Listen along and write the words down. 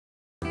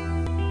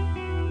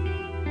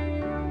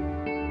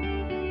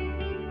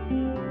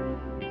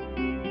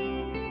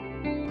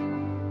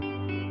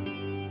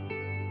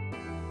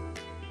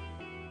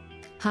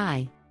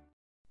Hi.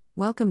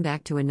 Welcome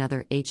back to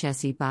another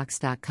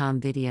HSEbox.com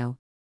video.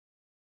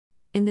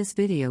 In this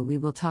video we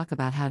will talk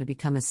about how to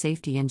become a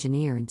safety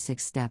engineer in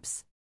 6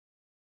 steps.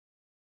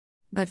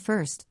 But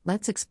first,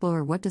 let's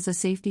explore what does a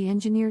safety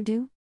engineer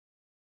do?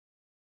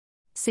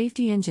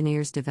 Safety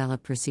engineers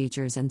develop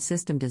procedures and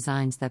system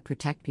designs that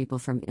protect people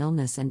from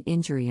illness and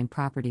injury and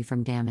property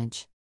from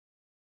damage.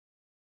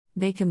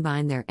 They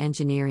combine their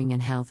engineering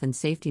and health and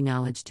safety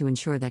knowledge to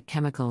ensure that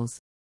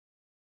chemicals,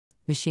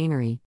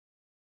 machinery,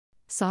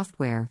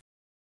 software,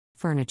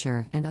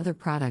 furniture, and other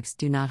products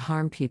do not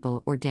harm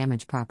people or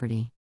damage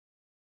property.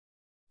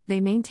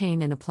 They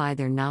maintain and apply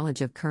their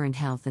knowledge of current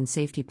health and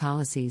safety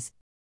policies,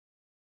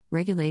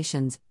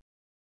 regulations,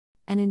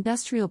 and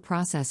industrial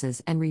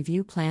processes and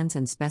review plans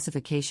and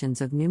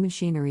specifications of new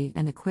machinery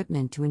and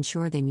equipment to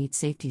ensure they meet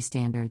safety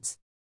standards.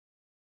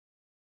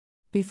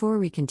 Before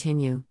we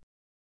continue,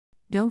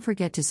 don't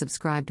forget to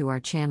subscribe to our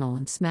channel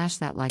and smash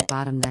that like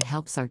button that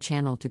helps our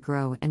channel to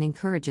grow and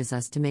encourages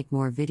us to make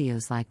more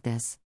videos like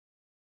this.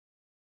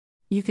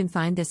 You can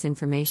find this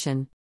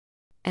information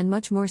and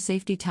much more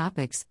safety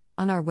topics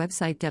on our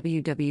website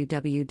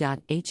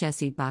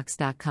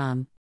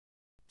www.hsebox.com.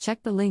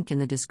 Check the link in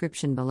the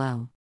description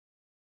below.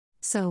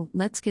 So,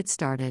 let's get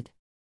started.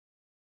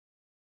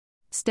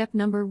 Step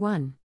number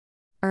 1.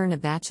 Earn a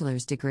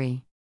bachelor's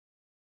degree.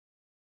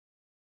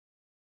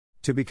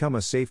 To become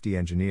a safety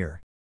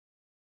engineer,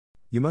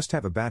 you must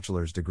have a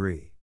bachelor's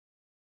degree.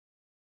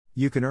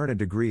 You can earn a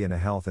degree in a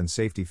health and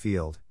safety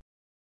field,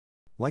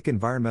 like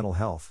environmental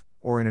health,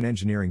 or in an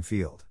engineering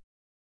field.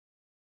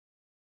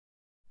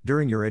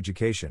 During your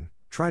education,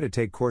 try to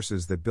take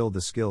courses that build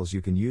the skills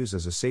you can use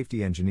as a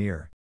safety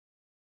engineer,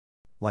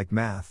 like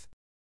math,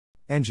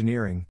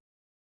 engineering,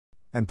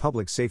 and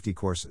public safety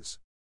courses.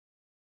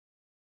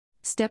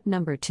 Step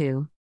number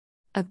 2.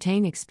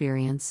 Obtain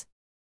experience.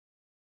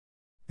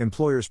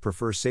 Employers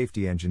prefer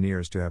safety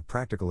engineers to have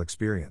practical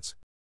experience.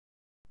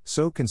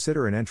 So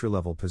consider an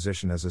entry-level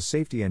position as a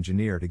safety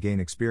engineer to gain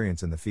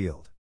experience in the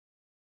field.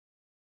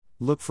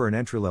 Look for an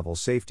entry-level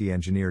safety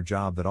engineer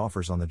job that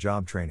offers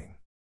on-the-job training.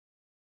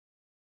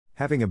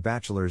 Having a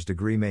bachelor's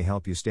degree may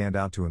help you stand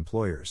out to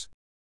employers,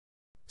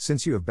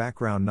 since you have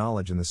background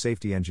knowledge in the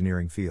safety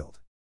engineering field.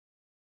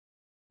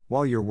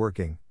 While you're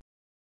working,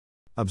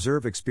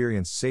 observe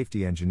experienced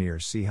safety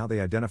engineers, see how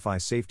they identify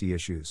safety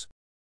issues,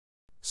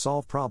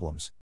 solve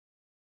problems,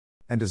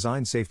 and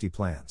design safety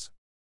plans.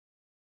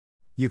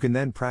 You can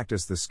then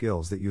practice the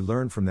skills that you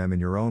learn from them in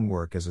your own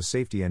work as a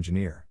safety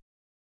engineer.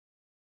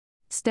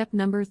 Step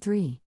number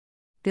 3.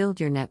 Build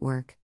your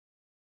network.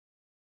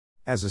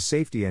 As a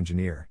safety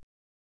engineer,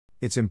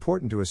 it's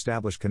important to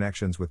establish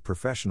connections with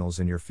professionals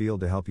in your field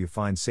to help you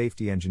find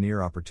safety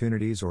engineer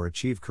opportunities or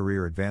achieve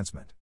career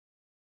advancement.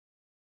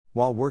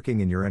 While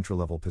working in your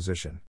entry-level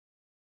position,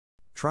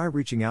 try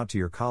reaching out to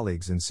your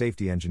colleagues in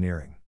safety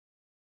engineering.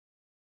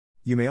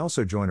 You may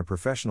also join a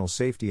professional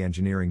safety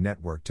engineering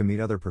network to meet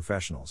other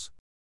professionals,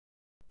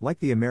 like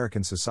the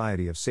American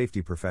Society of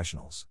Safety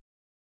Professionals.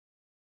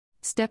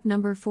 Step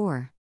number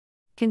 4.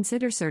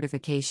 Consider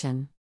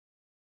certification.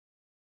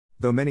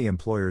 Though many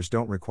employers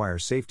don't require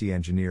safety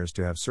engineers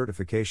to have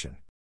certification,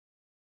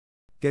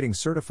 getting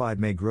certified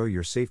may grow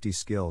your safety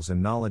skills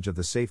and knowledge of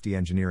the safety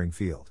engineering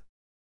field.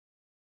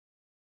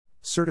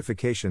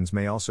 Certifications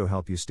may also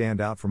help you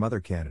stand out from other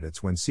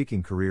candidates when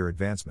seeking career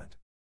advancement.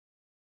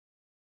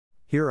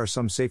 Here are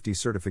some safety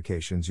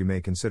certifications you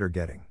may consider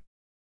getting.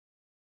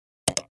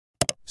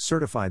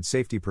 Certified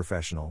Safety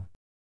Professional,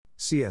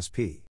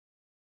 CSP.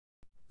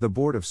 The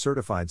Board of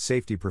Certified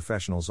Safety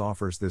Professionals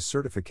offers this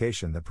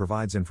certification that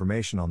provides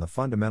information on the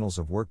fundamentals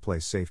of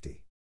workplace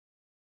safety.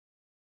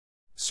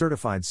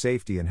 Certified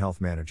Safety and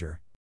Health Manager.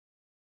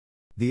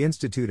 The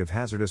Institute of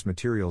Hazardous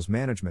Materials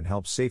Management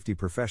helps safety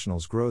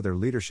professionals grow their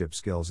leadership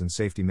skills in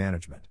safety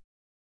management.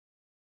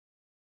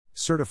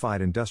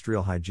 Certified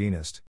Industrial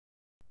Hygienist,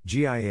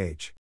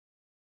 GIH.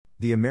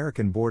 The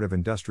American Board of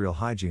Industrial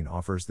Hygiene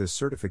offers this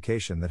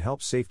certification that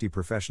helps safety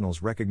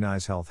professionals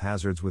recognize health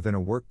hazards within a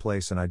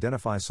workplace and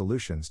identify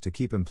solutions to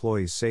keep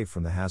employees safe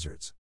from the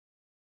hazards.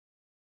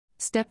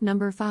 Step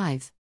number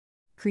 5.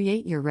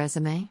 Create your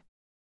resume.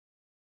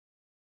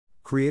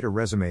 Create a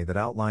resume that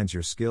outlines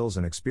your skills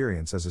and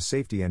experience as a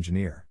safety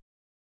engineer.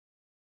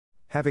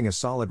 Having a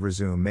solid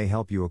resume may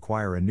help you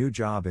acquire a new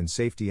job in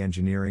safety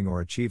engineering or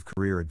achieve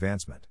career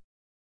advancement.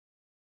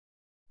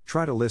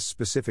 Try to list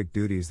specific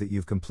duties that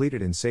you've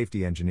completed in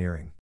safety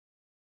engineering,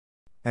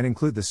 and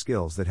include the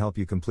skills that help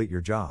you complete your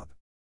job.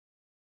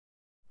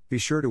 Be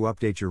sure to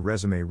update your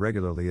resume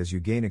regularly as you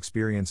gain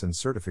experience and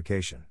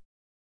certification.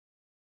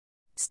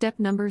 Step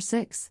number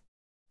 6.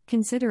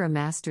 Consider a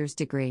master's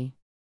degree.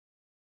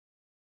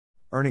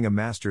 Earning a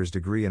master's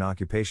degree in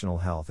occupational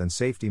health and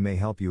safety may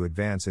help you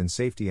advance in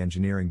safety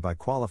engineering by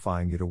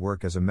qualifying you to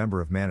work as a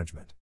member of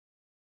management.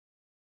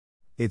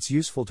 It's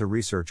useful to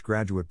research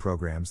graduate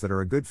programs that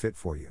are a good fit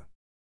for you.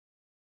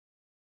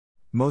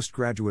 Most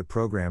graduate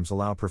programs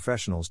allow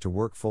professionals to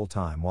work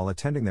full-time while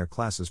attending their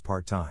classes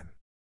part-time.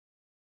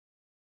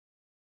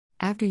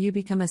 After you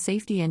become a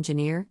safety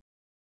engineer,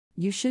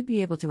 You should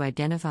be able to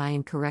identify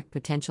and correct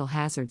potential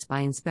hazards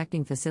by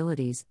inspecting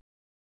facilities,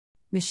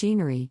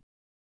 machinery,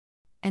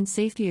 and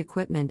safety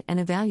equipment and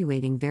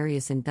evaluating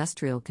various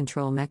industrial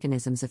control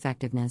mechanisms'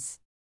 effectiveness.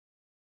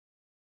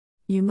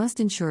 You must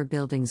ensure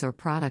buildings or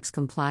products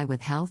comply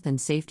with health and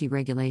safety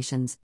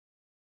regulations,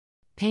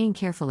 paying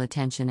careful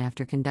attention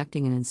after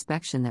conducting an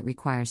inspection that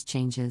requires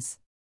changes.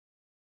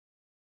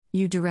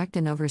 You direct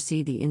and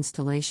oversee the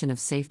installation of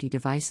safety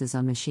devices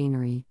on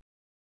machinery,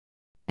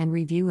 and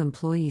review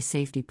employee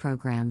safety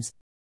programs,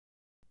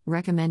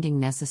 recommending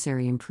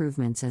necessary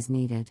improvements as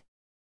needed.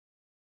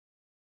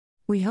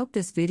 We hope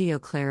this video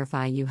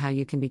clarify you how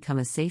you can become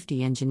a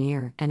safety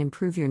engineer and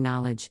improve your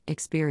knowledge,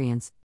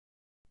 experience,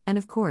 and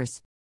of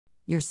course,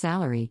 your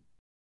salary.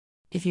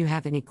 If you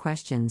have any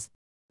questions,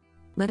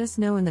 let us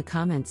know in the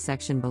comments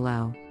section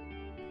below,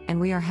 and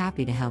we are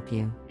happy to help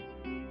you.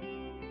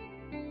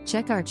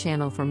 Check our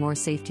channel for more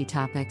safety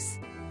topics.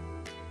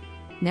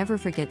 Never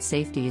forget,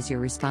 safety is your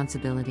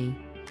responsibility.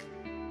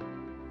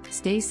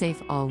 Stay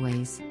safe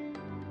always.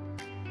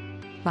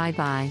 Bye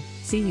bye,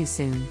 see you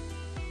soon.